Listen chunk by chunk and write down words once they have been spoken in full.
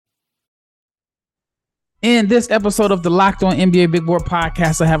In this episode of the Locked On NBA Big Board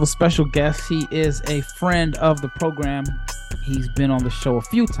podcast, I have a special guest. He is a friend of the program. He's been on the show a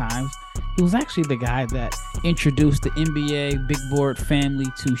few times. He was actually the guy that introduced the NBA Big Board family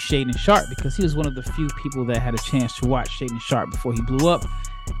to Shaedon Sharpe because he was one of the few people that had a chance to watch Shaedon Sharpe before he blew up.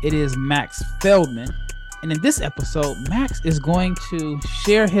 It is Max Feldman. And in this episode, Max is going to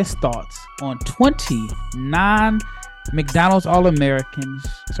share his thoughts on 20 McDonald's All-Americans,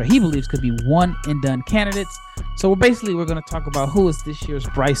 so he believes could be one-and-done candidates. So we're going to talk about who is this year's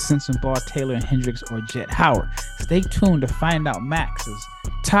Brice Sensabaugh, Taylor Hendricks, or Jett Howard. Stay tuned to find out Max's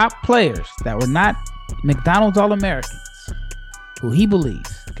top players that were not McDonald's All-Americans, who he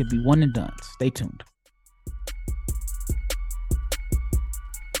believes could be one-and-done. Stay tuned.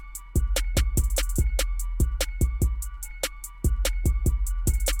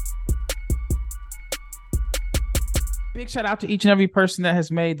 Big shout out to each and every person that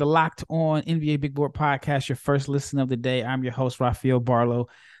has made the Locked On NBA Big Board podcast your first listen of the day. I'm your host, Rafael Barlow,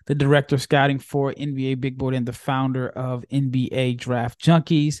 the director of scouting for NBA Big Board and the founder of NBA Draft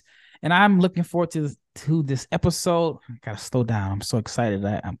Junkies. And I'm looking forward to this episode. I got to slow down. I'm so excited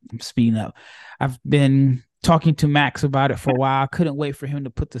that I'm speeding up. I've been talking to Max about it for a while. I couldn't wait for him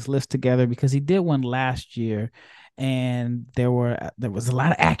to put this list together because he did one last year. And there was a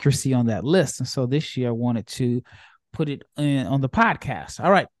lot of accuracy on that list. And so this year I wanted to put it in on the podcast. All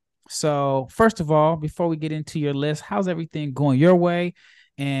right. So first of all, before we get into your list, how's everything going your way?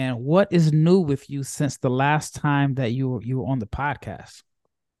 And what is new with you since the last time that you were on the podcast?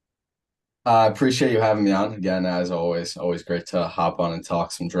 I appreciate you having me on again. As always great to hop on and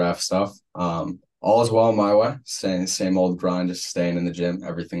talk some draft stuff. All is well my way, same old grind, just staying in the gym,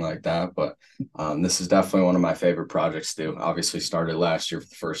 everything like that. But this is definitely one of my favorite projects to do. Obviously started last year for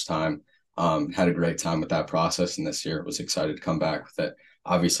the first time. Had a great time with that process, and this year was excited to come back with it.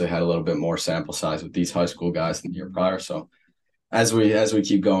 Obviously had a little bit more sample size with these high school guys than the year prior. So as we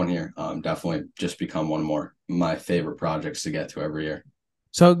keep going here, definitely just become one more my favorite projects to get to every year.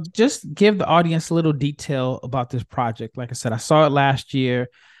 So just give the audience a little detail about this project. Like I said, I saw it last year,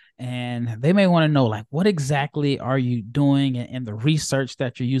 and they may want to know, like, what exactly are you doing and the research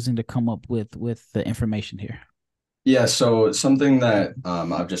that you're using to come up with the information here? Yeah, so something that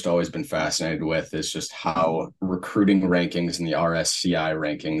I've just always been fascinated with is just how recruiting rankings and the RSCI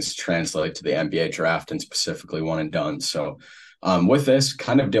rankings translate to the NBA draft and specifically one and done. So with this,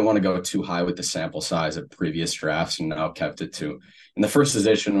 kind of didn't want to go too high with the sample size of previous drafts, and now kept it to, in the first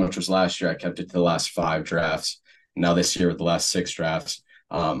edition, which was last year, I kept it to the last 5 drafts. Now this year with the last 6 drafts.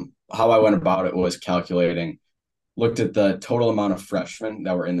 How I went about it was looked at the total amount of freshmen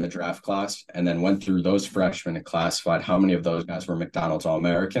that were in the draft class, and then went through those freshmen and classified how many of those guys were McDonald's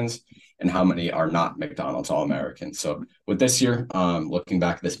All-Americans and how many are not McDonald's All-Americans. So with this year, looking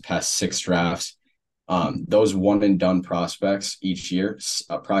back at this past 6 drafts, those one and done prospects each year,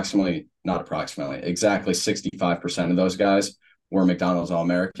 exactly 65% of those guys were McDonald's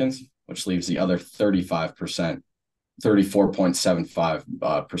All-Americans, which leaves the other 35%,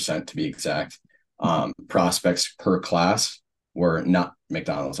 34.75% to be exact. Prospects per class were not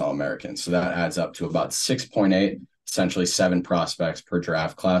McDonald's All-Americans. So that adds up to about 6.8, essentially 7 prospects per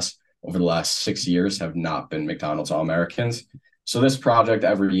draft class over the last 6 years have not been McDonald's All-Americans. So this project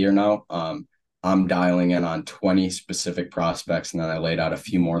every year now, I'm dialing in on 20 specific prospects, and then I laid out a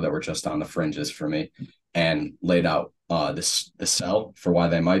few more that were just on the fringes for me and laid out the sell for why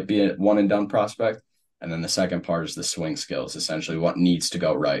they might be a one and done prospect. And then the second part is the swing skills, essentially what needs to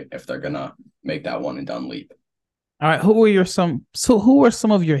go right if they're going to make that one and done leap. All right. Who were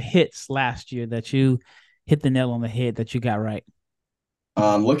some of your hits last year that you hit the nail on the head that you got right?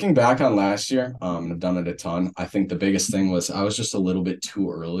 Looking back on last year, I've done it a ton. I think the biggest thing was I was just a little bit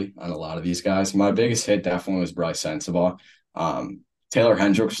too early on a lot of these guys. My biggest hit definitely was Brice Sensabaugh. Taylor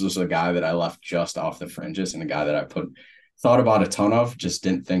Hendricks was a guy that I left just off the fringes, and a guy that I thought about a ton of, just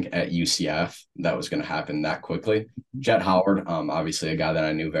didn't think at UCF that was going to happen that quickly. Jett Howard, obviously a guy that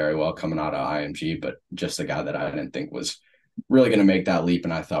I knew very well coming out of IMG, but just a guy that I didn't think was really going to make that leap.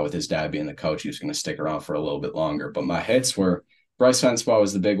 And I thought with his dad being the coach, he was going to stick around for a little bit longer. But my hits were Brice Sensabaugh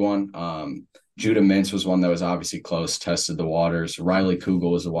was the big one. Judah Mintz was one that was obviously close, tested the waters. Riley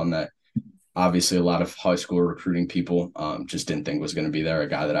Kugel was the one that obviously a lot of high school recruiting people just didn't think was going to be there, a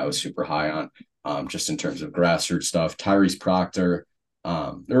guy that I was super high on. Just in terms of grassroots stuff. Tyrese Proctor.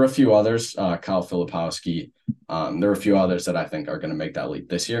 There are a few others, Kyle Filipowski. There are a few others that I think are going to make that leap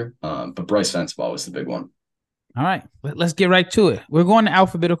this year. But Brice Sensabaugh was the big one. All right, let's get right to it. We're going to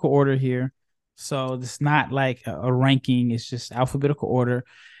alphabetical order here. So it's not like a ranking. It's just alphabetical order.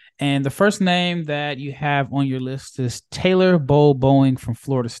 And the first name that you have on your list is Taylor Boeing from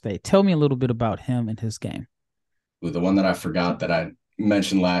Florida State. Tell me a little bit about him and his game. Ooh, the one that I forgot that I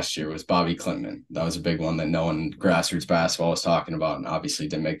mentioned last year was Bobby Klintman. That was a big one that no one in grassroots basketball was talking about, and obviously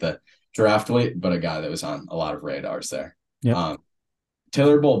didn't make the draft weight, but a guy that was on a lot of radars there. Yep. Um,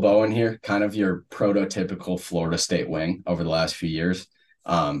 Taylor Boeing here, kind of your prototypical Florida State wing over the last few years.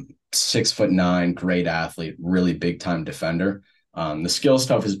 6'9", great athlete, really big time defender. The skill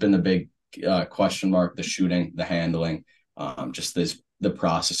stuff has been the big question mark, the shooting, the handling, just the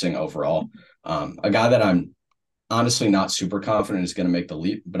processing overall. A guy that I'm honestly not super confident is going to make the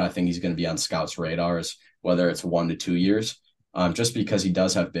leap, but I think he's going to be on scouts' radars, whether it's 1 to 2 years, just because he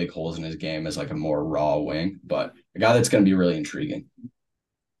does have big holes in his game as like a more raw wing, but a guy that's going to be really intriguing.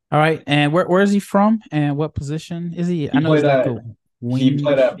 All right. And where is he from and what position is he? I He know he's played like at a he wing.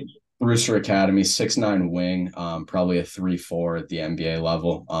 played at Brewster Academy, 6'9" wing, probably a 3-4 at the NBA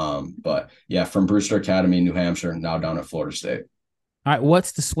level. But yeah, from Brewster Academy, New Hampshire, now down at Florida State. All right.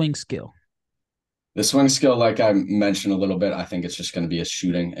 What's the swing skill? The swing skill, like I mentioned a little bit, I think it's just going to be a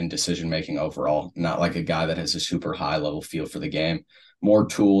shooting and decision making overall, not like a guy that has a super high level feel for the game. More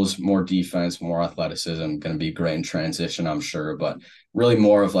tools, more defense, more athleticism, going to be great in transition, I'm sure, but really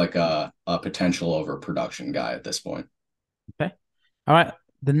more of like a potential over production guy at this point. Okay. All right.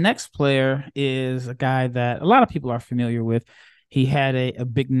 The next player is a guy that a lot of people are familiar with. He had a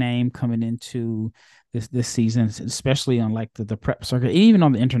big name coming into this season, especially on like the prep circuit, even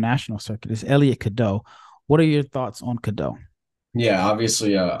on the international circuit. Is Elliot Cadeau. What are your thoughts on Cadeau? Yeah,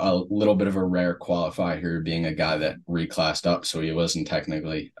 obviously a little bit of a rare qualifier here, being a guy that reclassed up. So he wasn't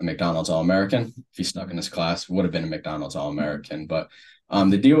technically a McDonald's All-American. If he stuck in his class, would have been a McDonald's All-American. But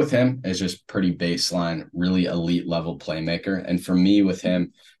the deal with him is just pretty baseline, really elite level playmaker. And for me, with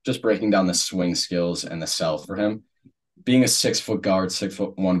him, just breaking down the swing skills and the sell for him, being a 6-foot guard,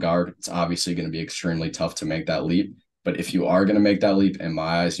 6'1" guard, it's obviously going to be extremely tough to make that leap. But if you are going to make that leap, in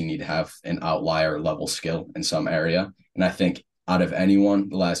my eyes, you need to have an outlier level skill in some area. And I think out of anyone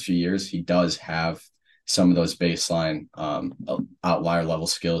the last few years, he does have some of those baseline outlier level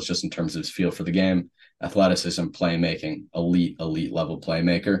skills just in terms of his feel for the game, athleticism, playmaking, elite level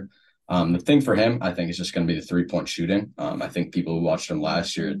playmaker. The thing for him, I think, is just going to be the 3-point shooting. I think people who watched him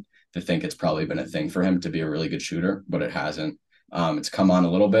last year, they think it's probably been a thing for him to be a really good shooter, but it hasn't. It's come on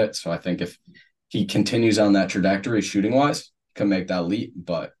a little bit. So I think if he continues on that trajectory shooting wise, can make that leap,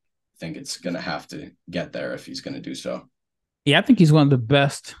 but I think it's going to have to get there if he's going to do so. Yeah, I think he's one of the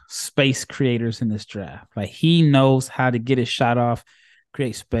best space creators in this draft. Like he knows how to get his shot off,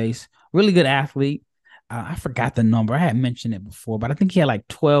 create space. Really good athlete. I forgot the number. I had mentioned it before, but I think he had like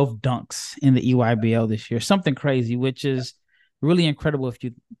 12 dunks in the EYBL this year, something crazy, which is really incredible if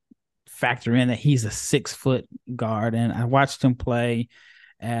you factor in that he's a 6-foot guard. And I watched him play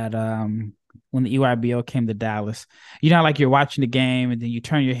at when the EYBL came to Dallas. You know, like you're watching the game and then you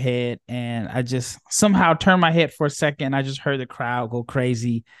turn your head, and I just somehow turned my head for a second. And I just heard the crowd go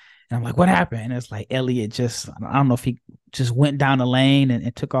crazy. And I'm like, what happened? And it's like Elliot just, I don't know if he just went down the lane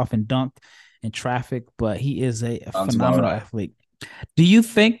and took off and dunked in traffic, but he is a phenomenal athlete. Do you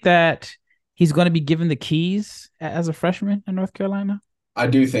think that he's going to be given the keys as a freshman in North Carolina? I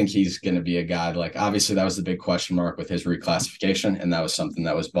do think he's going to be a guy, like obviously that was the big question mark with his reclassification, and that was something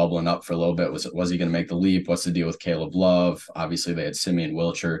that was bubbling up for a little bit. Was he going to make the leap? What's the deal with Caleb Love? Obviously they had Simeon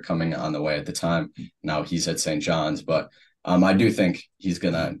Wilcher coming on the way at the time. Now he's at St. John's, but I do think he's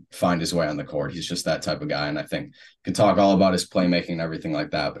going to find his way on the court. He's just that type of guy, and I think can talk all about his playmaking and everything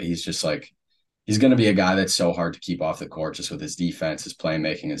like that, but he's just like, he's going to be a guy that's so hard to keep off the court just with his defense, his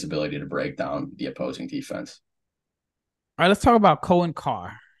playmaking, his ability to break down the opposing defense. All right, let's talk about Cohen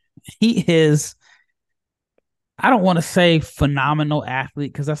Carr. He is, I don't want to say phenomenal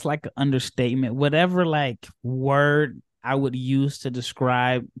athlete because that's like an understatement. Whatever like word I would use to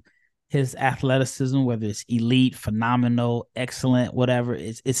describe his athleticism, whether it's elite, phenomenal, excellent, whatever,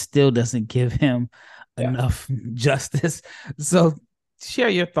 it still doesn't give him enough justice. So share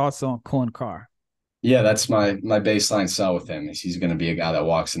your thoughts on Cohen Carr. Yeah, that's my baseline sell with him is he's going to be a guy that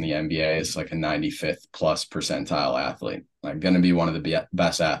walks in the NBA as like a 95th plus percentile athlete, like going to be one of the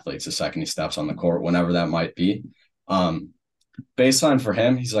best athletes the second he steps on the court, whenever that might be. Baseline for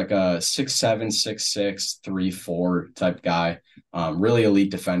him, he's like a 6'7", 6'6", 3'4" type guy. Really elite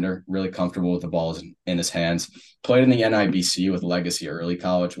defender, really comfortable with the balls in his hands. Played in the NIBC with Legacy Early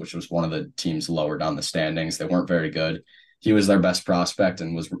College, which was one of the teams lower down the standings. They weren't very good. He was their best prospect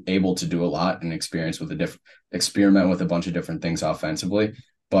and was able to do a lot and experiment with a bunch of different things offensively,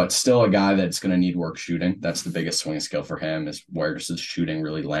 but still a guy that's going to need work shooting. That's the biggest swing skill for him, is where does his shooting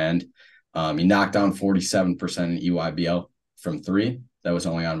really land? He knocked down 47% in EYBL from 3, that was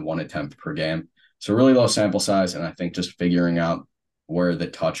only on 1 attempt per game. So really low sample size. And I think just figuring out where the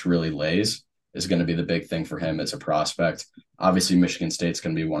touch really lays is going to be the big thing for him as a prospect. Obviously, Michigan State's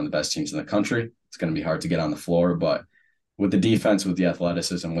going to be one of the best teams in the country. It's going to be hard to get on the floor, but with the defense, with the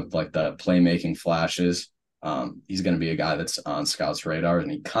athleticism, with like the playmaking flashes, he's going to be a guy that's on scouts' radar.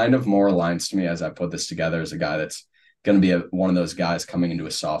 And he kind of more aligns to me as I put this together as a guy that's going to be one of those guys coming into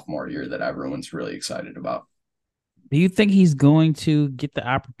a sophomore year that everyone's really excited about. Do you think he's going to get the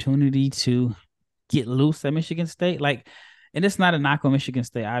opportunity to get loose at Michigan State? Like, and it's not a knock on Michigan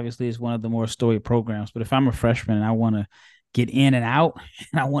State. Obviously, it's one of the more storied programs. But if I'm a freshman and I want to get in and out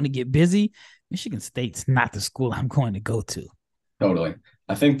and I want to get busy, Michigan State's not the school I'm going to go to. Totally.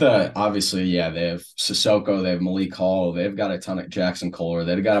 I think that obviously, yeah, they have Sissoko, they have Malik Hall, they've got a ton of Jackson Kohler,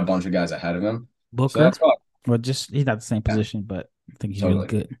 they've got a bunch of guys ahead of him. Booker, so that's why, well, just he's not the same position, but I think he's really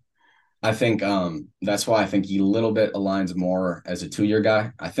good. I think that's why I think he a little bit aligns more as a 2-year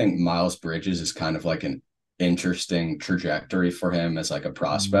guy. I think Miles Bridges is kind of like an interesting trajectory for him as like a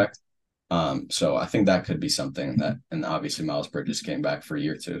prospect. So I think that could be something that, and obviously Miles Bridges came back for a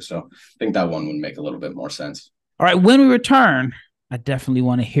year too. So I think that one would make a little bit more sense. All right. When we return, I definitely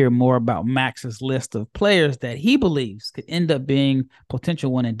want to hear more about Max's list of players that he believes could end up being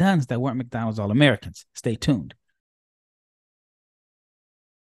potential one and dones that weren't McDonald's All-Americans. Stay tuned.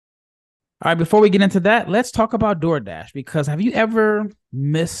 All right, before we get into that, let's talk about DoorDash, because have you ever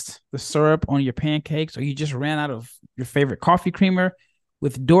missed the syrup on your pancakes, or you just ran out of your favorite coffee creamer?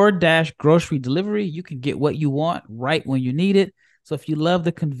 With DoorDash grocery delivery, you can get what you want right when you need it. So if you love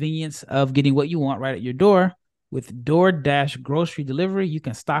the convenience of getting what you want right at your door, with DoorDash grocery delivery, you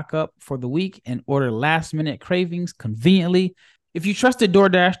can stock up for the week and order last-minute cravings conveniently. If you trusted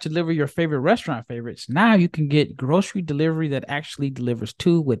DoorDash to deliver your favorite restaurant favorites, now you can get grocery delivery that actually delivers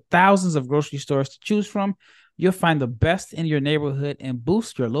too. With thousands of grocery stores to choose from, you'll find the best in your neighborhood and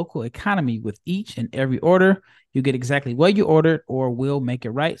boost your local economy with each and every order. You get exactly what you ordered, or we'll make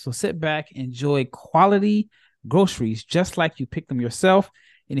it right. So sit back, enjoy quality groceries just like you pick them yourself.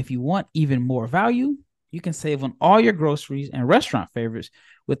 And if you want even more value, you can save on all your groceries and restaurant favorites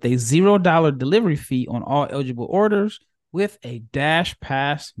with a $0 delivery fee on all eligible orders with a Dash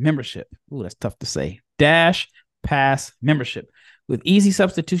Pass membership. Ooh, that's tough to say. Dash Pass membership. With easy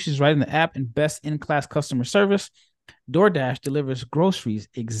substitutions right in the app and best in-class customer service, DoorDash delivers groceries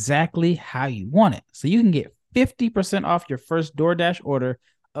exactly how you want it. So you can get 50% off your first DoorDash order,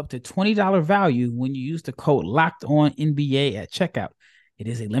 up to $20 value when you use the code LOCKEDONNBA at checkout. It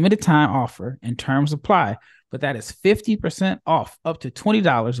is a limited time offer and terms apply, but that is 50% off up to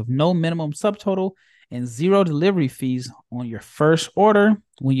 $20 of no minimum subtotal and $0 delivery fees on your first order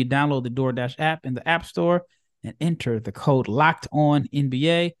when you download the DoorDash app in the App Store and enter the code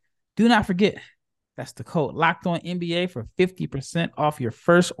LOCKEDONNBA. Do not forget, that's the code LOCKEDONNBA for 50% off your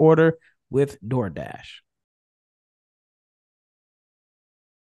first order with DoorDash.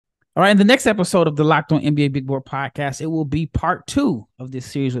 All right, in the next episode of the Locked On NBA Big Board podcast, it will be part 2 of this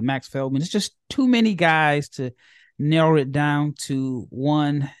series with Max Feldman. It's just too many guys to narrow it down to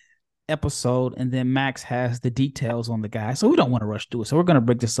one episode, and then Max has the details on the guy. So we don't want to rush through it. So we're going to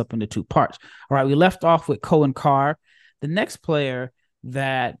break this up into 2 parts. All right, we left off with Cohen Carr. The next player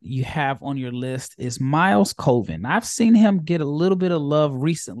that you have on your list is Miles Colvin. I've seen him get a little bit of love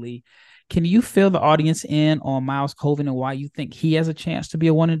recently. Can you fill the audience in on Miles Colvin and why you think he has a chance to be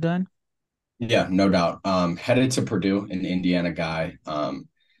a one and done? Yeah, no doubt. Headed to Purdue, an Indiana guy.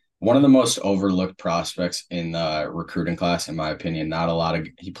 One of the most overlooked prospects in the recruiting class, in my opinion. Not a lot of.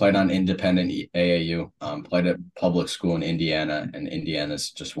 He played on independent AAU. Played at public school in Indiana, and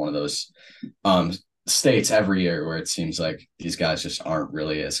Indiana's just one of those states every year where it seems like these guys just aren't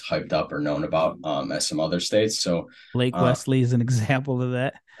really as hyped up or known about as some other states. So Blake Wesley is an example of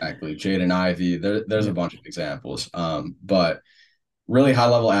that. Exactly. Jaden Ivey. There's a bunch of examples. But really high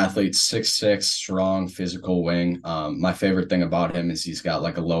level athlete, 6'6", strong, physical wing. My favorite thing about him is he's got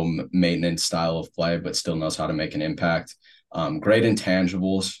like a low maintenance style of play, but still knows how to make an impact. Great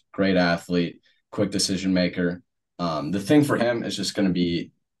intangibles, great athlete, quick decision maker. The thing for him is just going to be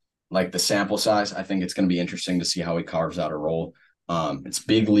like the sample size. I think it's going to be interesting to see how he carves out a role. It's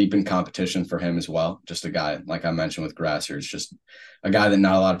big leap in competition for him as well. Just a guy, like I mentioned with Grasser, it's just a guy that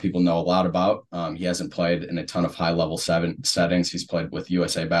not a lot of people know a lot about. He hasn't played in a ton of high-level settings. He's played with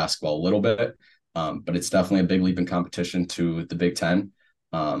USA basketball a little bit, but it's definitely a big leap in competition to the Big Ten.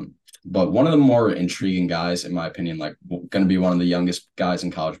 But one of the more intriguing guys, in my opinion, like going to be one of the youngest guys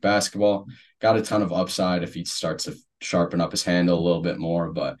in college basketball. Got a ton of upside if he starts to sharpen up his handle a little bit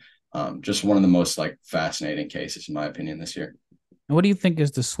more, but just one of the most like fascinating cases, in my opinion, this year. And what do you think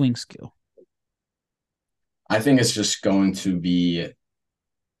is the swing skill? I think it's just going to be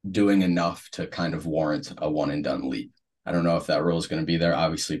doing enough to kind of warrant a one and done leap. I don't know if that rule is going to be there.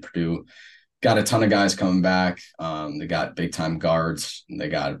 Obviously, Purdue got a ton of guys coming back. They got big time guards. They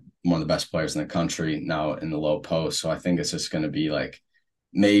got one of the best players in the country now in the low post. So I think it's just going to be like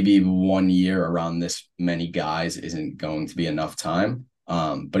maybe 1 year around this many guys isn't going to be enough time.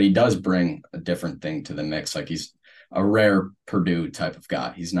 But he does bring a different thing to the mix. Like he's a rare Purdue type of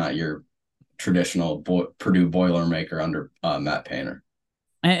guy. He's not your traditional Purdue Boilermaker under Matt Painter.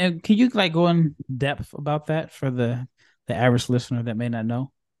 And can you like go in depth about that for the average listener that may not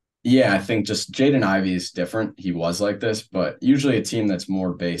know? Yeah, I think just Jaden Ivey is different. He was like this, but usually a team that's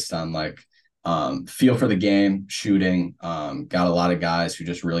more based on like feel for the game, shooting, got a lot of guys who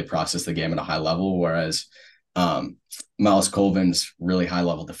just really process the game at a high level, whereas Miles Colvin's really high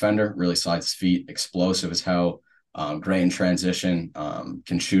level defender, really slides his feet, explosive as hell, great in transition,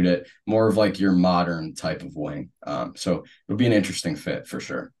 can shoot it, more of like your modern type of wing. So it would be an interesting fit for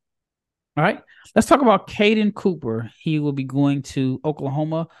sure. All right. Let's talk about Caden Cooper. He will be going to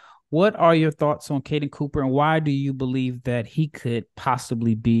Oklahoma. What are your thoughts on Caden Cooper, and why do you believe that he could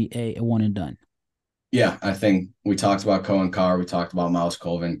possibly be a one and done? Yeah, I think we talked about Cohen Carr. We talked about Miles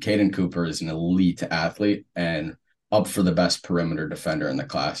Colvin. Caden Cooper is an elite athlete and up for the best perimeter defender in the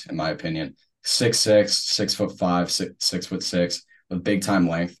class, in my opinion. 6'6", 6'5", 6'6", with big time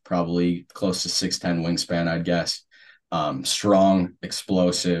length, probably close to 6'10" wingspan, I'd guess. Strong,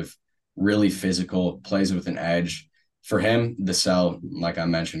 explosive, really physical, plays with an edge. For him, the cell, like I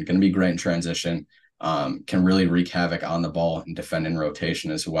mentioned, going to be great in transition, can really wreak havoc on the ball and defend in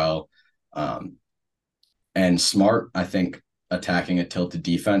rotation as well. And smart, I think, attacking a tilted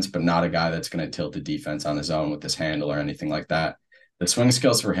defense, but not a guy that's going to tilt the defense on his own with his handle or anything like that. The swing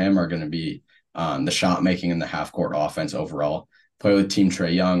skills for him are going to be the shot making and the half court offense overall. Play with Team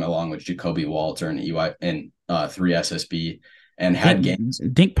Trae Young along with Jacoby Walter and EY and 3SSB, and had games.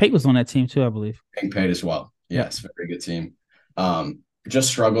 Dink Pate was on that team too, I believe. Dink Pate as well. Yes, very good team. Just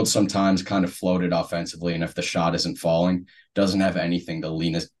struggled sometimes, kind of floated offensively, and if the shot isn't falling, doesn't have anything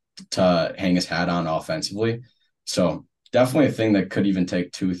to hang his hat on offensively. So definitely a thing that could even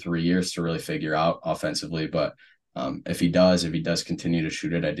take 2-3 years to really figure out offensively. But if he does continue to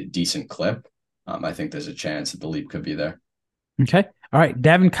shoot it at a decent clip, I think there's a chance that the leap could be there. Okay. All right.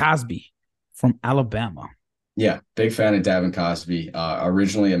 Davin Cosby from Alabama. Yeah, big fan of Davin Cosby.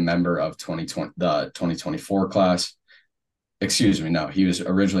 Originally a member of the 2024 class. Excuse me, no, he was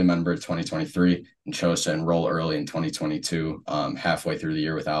originally a member of 2023 and chose to enroll early in 2022, halfway through the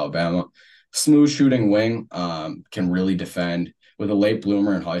year with Alabama. Smooth shooting wing, can really defend. With a late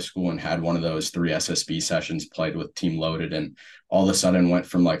bloomer in high school and had one of those 3 SSB sessions, played with Team Loaded, and all of a sudden went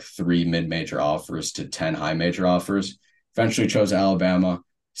from like 3 mid-major offers to 10 high-major offers. Eventually chose Alabama.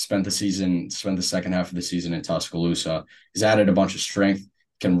 Spent the second half of the season in Tuscaloosa. He's added a bunch of strength,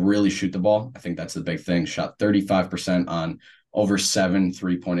 can really shoot the ball. I think that's the big thing. Shot 35% on over 7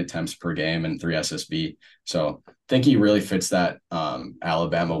 3-point attempts per game and 3 SSB. So I think he really fits that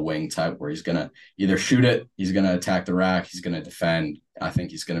Alabama wing type where he's going to either shoot it, he's going to attack the rack, he's going to defend. I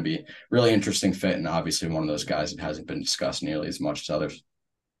think he's going to be really interesting fit, and obviously one of those guys that hasn't been discussed nearly as much as others.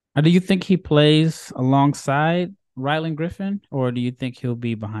 Do you think he plays alongside Rylan Griffin, or do you think he'll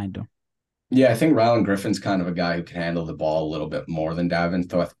be behind him? Yeah, I think Rylan Griffin's kind of a guy who can handle the ball a little bit more than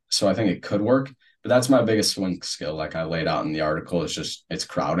Davin, so I think it could work. But that's my biggest swing skill, like I laid out in the article. It's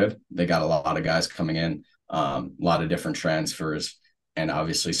crowded. They got a lot of guys coming in, a lot of different transfers, and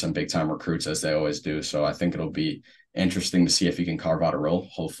obviously some big-time recruits, as they always do. So I think it'll be interesting to see if he can carve out a role.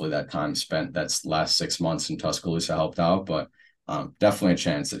 Hopefully that time spent, that's last 6 months in Tuscaloosa, helped out, but definitely a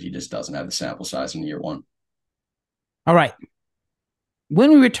chance that he just doesn't have the sample size in year one. All right. When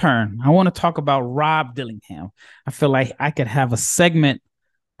we return, I want to talk about Rob Dillingham. I feel like I could have a segment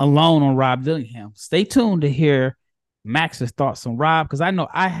alone on Rob Dillingham. Stay tuned to hear Max's thoughts on Rob, because I know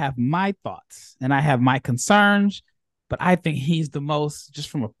I have my thoughts and I have my concerns, but I think he's the most, just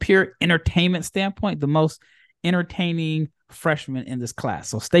from a pure entertainment standpoint, the most entertaining freshman in this class.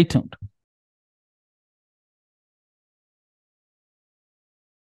 So stay tuned.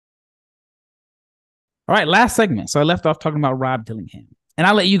 All right, last segment. So I left off talking about Rob Dillingham. And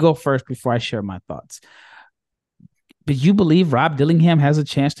I'll let you go first before I share my thoughts. Did you believe Rob Dillingham has a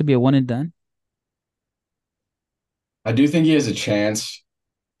chance to be a one and done? I do think he has a chance.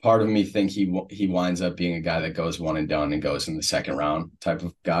 Part of me think he winds up being a guy that goes one and done and goes in the second round type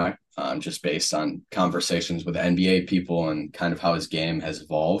of guy, just based on conversations with NBA people and kind of how his game has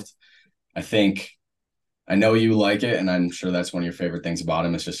evolved. I know you like it, and I'm sure that's one of your favorite things about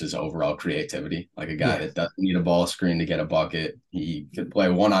him. It's just his overall creativity. Like a guy that doesn't need a ball screen to get a bucket. He could play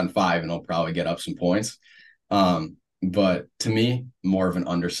 1-on-5 and he'll probably get up some points. but to me, more of an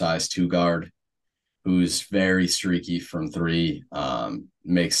undersized two guard who's very streaky from three,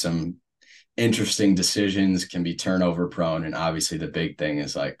 makes some interesting decisions, can be turnover prone. And obviously the big thing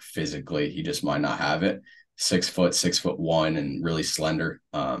is like physically, he just might not have it. 6 foot, 6'1", and really slender.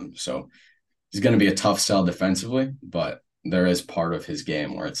 So he's going to be a tough sell defensively, but there is part of his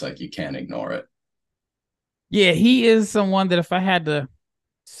game where it's like you can't ignore it. Yeah, he is someone that if I had to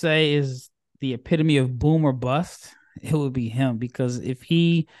say is the epitome of boom or bust, it would be him because if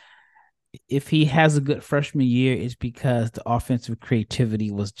he has a good freshman year, it's because the offensive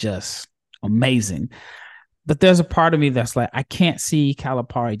creativity was just amazing. But there's a part of me that's like, I can't see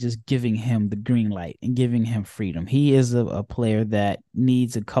Calipari just giving him the green light and giving him freedom. He is a player that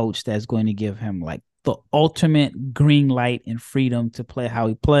needs a coach that's going to give him like the ultimate green light and freedom to play how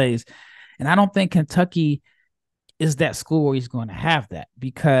he plays. And I don't think Kentucky is that school where he's going to have that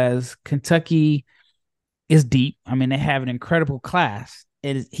because Kentucky is deep. I mean, they have an incredible class.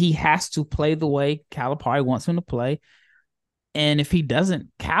 He has to play the way Calipari wants him to play. And if he doesn't,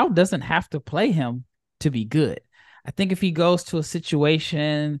 Cal doesn't have to play him to be good. I think if he goes to a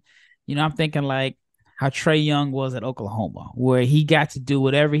situation, I'm thinking like how Trae Young was at Oklahoma, where he got to do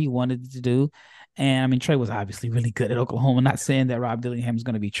whatever he wanted to do. And I mean, Trae was obviously really good at Oklahoma. Not saying that Rob Dillingham is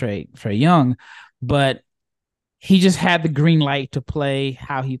going to be Trae Young, but he just had the green light to play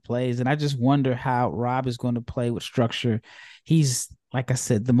how he plays. And I just wonder how Rob is going to play with structure. He's, like I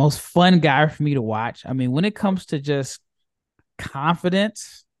said, the most fun guy for me to watch. I mean, when it comes to just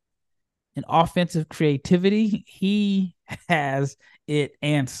confidence and offensive creativity, he has it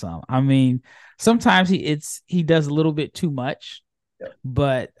and some. I mean, sometimes he does a little bit too much,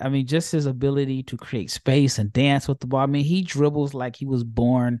 but I mean, just his ability to create space and dance with the ball. I mean, he dribbles like he was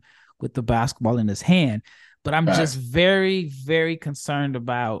born with the basketball in his hand. But I'm just very, very concerned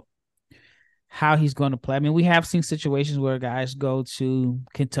about how he's going to play. I mean, we have seen situations where guys go to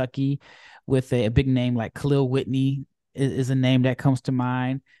Kentucky with a big name like Khalil Whitney is a name that comes to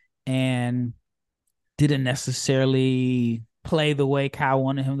mind and didn't necessarily play the way Cal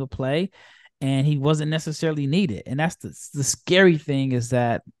wanted him to play. And he wasn't necessarily needed. And that's the scary thing is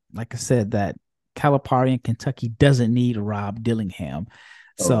that, like I said, that Calipari in Kentucky doesn't need Rob Dillingham.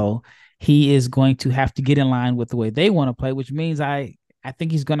 So he is going to have to get in line with the way they want to play, which means I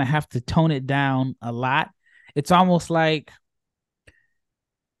think he's going to have to tone it down a lot. It's almost like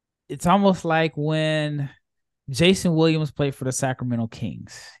when Jason Williams played for the Sacramento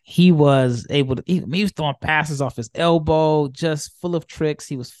Kings. He was able to, he was throwing passes off his elbow, just full of tricks.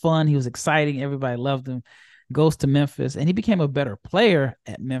 He was fun. He was exciting. Everybody loved him. Goes to Memphis, and he became a better player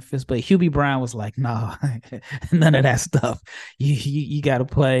at Memphis. But Hubie Brown was like, "No, none of that stuff. You got to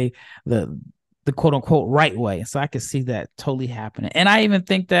play the quote unquote right way." So I could see that totally happening. And I even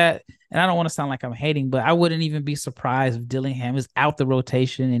think that, and I don't want to sound like I'm hating, but I wouldn't even be surprised if Dillingham is out the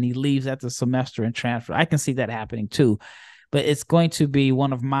rotation and he leaves at the semester and transfer. I can see that happening too. But it's going to be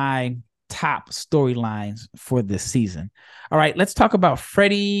one of my top storylines for this season. All right, let's talk about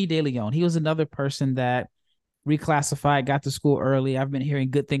Freddie DeLeon. He was another person that reclassified, got to school early. I've been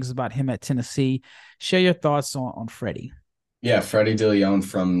hearing good things about him at Tennessee. Share your thoughts on Freddie. Yeah, Freddie DeLeon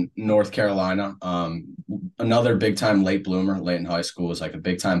from North Carolina. Another big time late bloomer, late in high school, was like a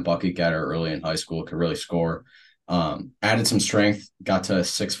big time bucket getter early in high school, could really score. Added some strength, got to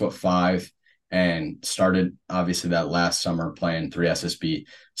 6'5", and started obviously that last summer playing 3SSB.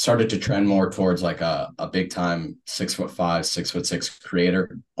 Started to trend more towards like a big time 6'5", 6'6"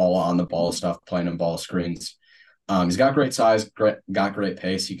 creator, all on the ball stuff, playing in ball screens. He's got great size, got great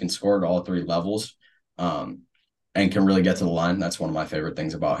pace. He can score at all three levels, and can really get to the line. That's one of my favorite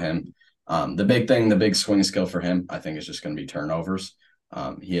things about him. The big swing skill for him, I think, is just going to be turnovers.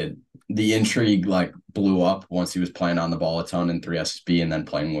 He had the intrigue like blew up once he was playing on the ball a ton in 3SSB and then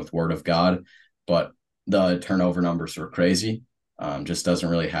playing with Word of God, but the turnover numbers were crazy. Just doesn't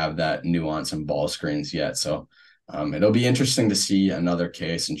really have that nuance in ball screens yet. So it'll be interesting to see another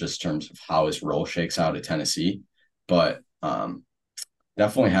case in just terms of how his role shakes out at Tennessee. But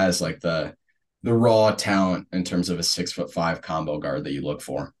definitely has like the raw talent in terms of a 6'5" combo guard that you look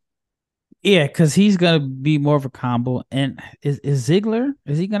for. Yeah, because he's gonna be more of a combo. And is Ziegler,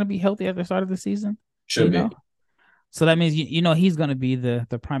 is he gonna be healthy at the start of the season? Should be. So that means he's gonna be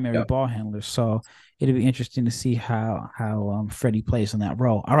the primary ball handler. So it'll be interesting to see how Freddie plays in that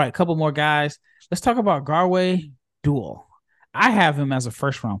role. All right, a couple more guys. Let's talk about Garway Duel. I have him as a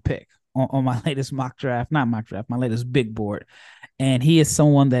first round pick on my latest mock draft, not mock draft, my latest big board. And he is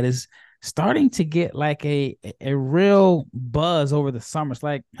someone that is starting to get like a real buzz over the summer. It's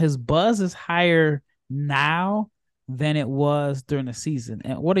like his buzz is higher now than it was during the season.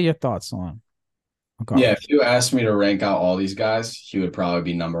 And what are your thoughts on Yeah, if you asked me to rank out all these guys, he would probably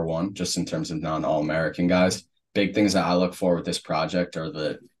be number one, just in terms of non-All-American guys. Big things that I look for with this project are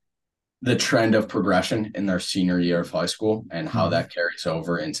the trend of progression in their senior year of high school and how that carries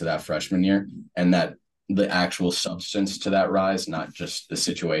over into that freshman year, and that the actual substance to that rise, not just the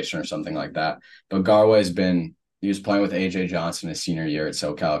situation or something like that. But he was playing with AJ Johnson his senior year at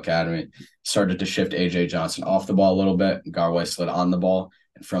SoCal Academy, started to shift AJ Johnson off the ball a little bit. Garway slid on the ball.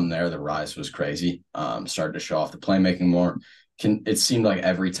 And from there, the rise was crazy. Started to show off the playmaking more. It seemed like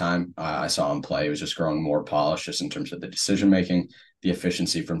every time I saw him play, he was just growing more polished just in terms of the decision-making, the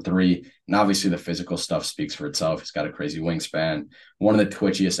efficiency from three. And obviously the physical stuff speaks for itself. He's got a crazy wingspan, one of the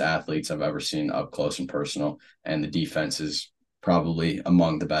twitchiest athletes I've ever seen up close and personal. And the defense is probably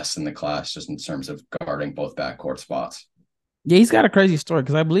among the best in the class just in terms of guarding both backcourt spots. Yeah, he's got a crazy story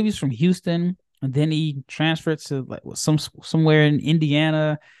because I believe he's from Houston, and then he transferred to like somewhere in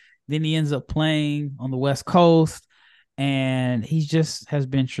Indiana. Then he ends up playing on the West Coast, and he just has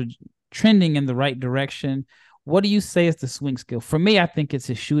been trending in the right direction. What do you say is the swing skill? For me, I think it's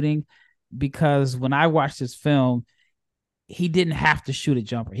his shooting, because when I watched this film, he didn't have to shoot a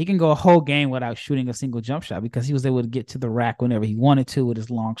jumper. He can go a whole game without shooting a single jump shot because he was able to get to the rack whenever he wanted to with his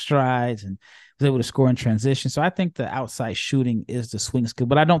long strides and was able to score in transition. So I think the outside shooting is the swing skill,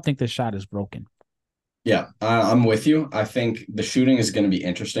 but I don't think the shot is broken. Yeah, I'm with you. I think the shooting is going to be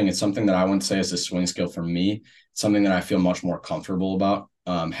interesting. It's something that I wouldn't say is a swing skill for me. It's something that I feel much more comfortable about.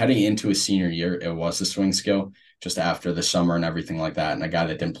 Heading into his senior year, it was a swing skill just after the summer and everything like that. And a guy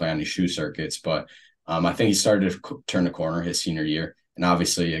that didn't play on any shoe circuits, but I think he started to turn the corner his senior year. And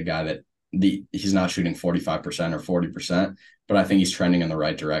obviously a guy that he's not shooting 45% or 40%, but I think he's trending in the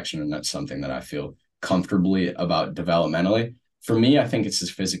right direction. And that's something that I feel comfortably about developmentally. For me, I think it's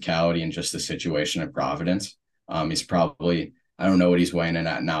his physicality and just the situation at Providence. He's probably, I don't know what he's weighing in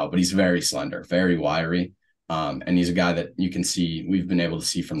at now, but he's very slender, very wiry. And he's a guy that you can see, we've been able to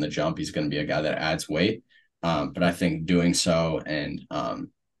see from the jump, he's going to be a guy that adds weight. But I think doing so and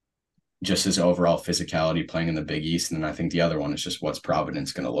just his overall physicality playing in the Big East. And then I think the other one is just what's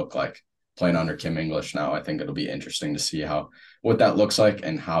Providence going to look like playing under Kim English now. I think it'll be interesting to see what that looks like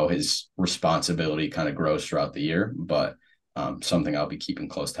and how his responsibility kind of grows throughout the year. But something I'll be keeping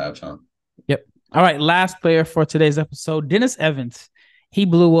close tabs on. Yep. All right. Last player for today's episode, Dennis Evans. He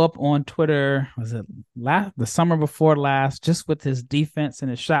blew up on Twitter. Was it the summer before last, just with his defense and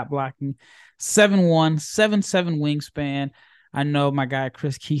his shot blocking? 7'1", 7'7" wingspan. I know my guy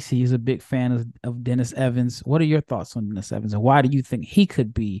Chris Kesey is a big fan of Dennis Evans. What are your thoughts on Dennis Evans, and why do you think he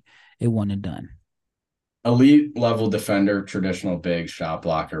could be a one and done? Elite level defender, traditional big shot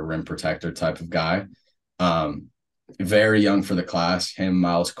blocker, rim protector type of guy. Very young for the class. Him,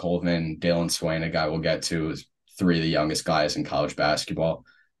 Miles Colvin, Dalen Swain, a guy we'll get to, is three of the youngest guys in college basketball.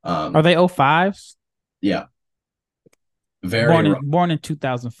 Are they 05s? Yeah. Born in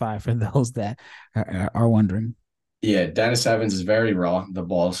 2005 for those that are wondering. Yeah, Dennis Evans is very raw. The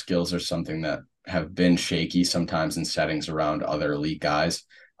ball skills are something that have been shaky sometimes in settings around other elite guys.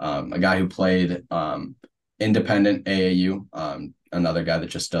 A guy who played independent AAU, another guy that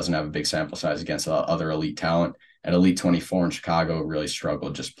just doesn't have a big sample size against other elite talent. At Elite 24 in Chicago, really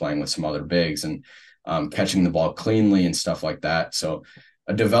struggled just playing with some other bigs and catching the ball cleanly and stuff like that. So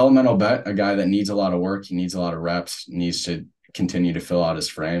a developmental bet, a guy that needs a lot of work, he needs a lot of reps, needs to continue to fill out his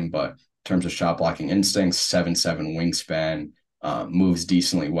frame. But in terms of shot blocking instincts, 7'7" wingspan, moves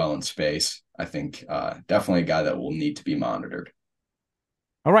decently well in space. I think definitely a guy that will need to be monitored.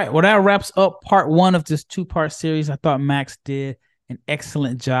 All right. Well, that wraps up part one of this two-part series. I thought Max did an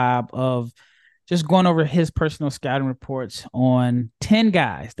excellent job of just going over his personal scouting reports on 10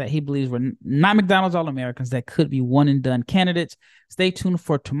 guys that he believes were not McDonald's All-Americans that could be one-and-done candidates. Stay tuned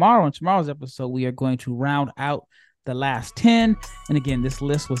for tomorrow. In tomorrow's episode, we are going to round out the last 10. And again, this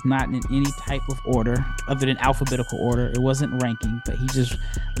list was not in any type of order other than alphabetical order. It wasn't ranking, but he just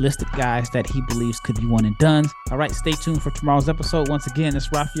listed guys that he believes could be one-and-done. All right, stay tuned for tomorrow's episode. Once again, it's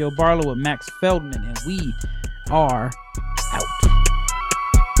Rafael Barlow with Max Feldman, and we are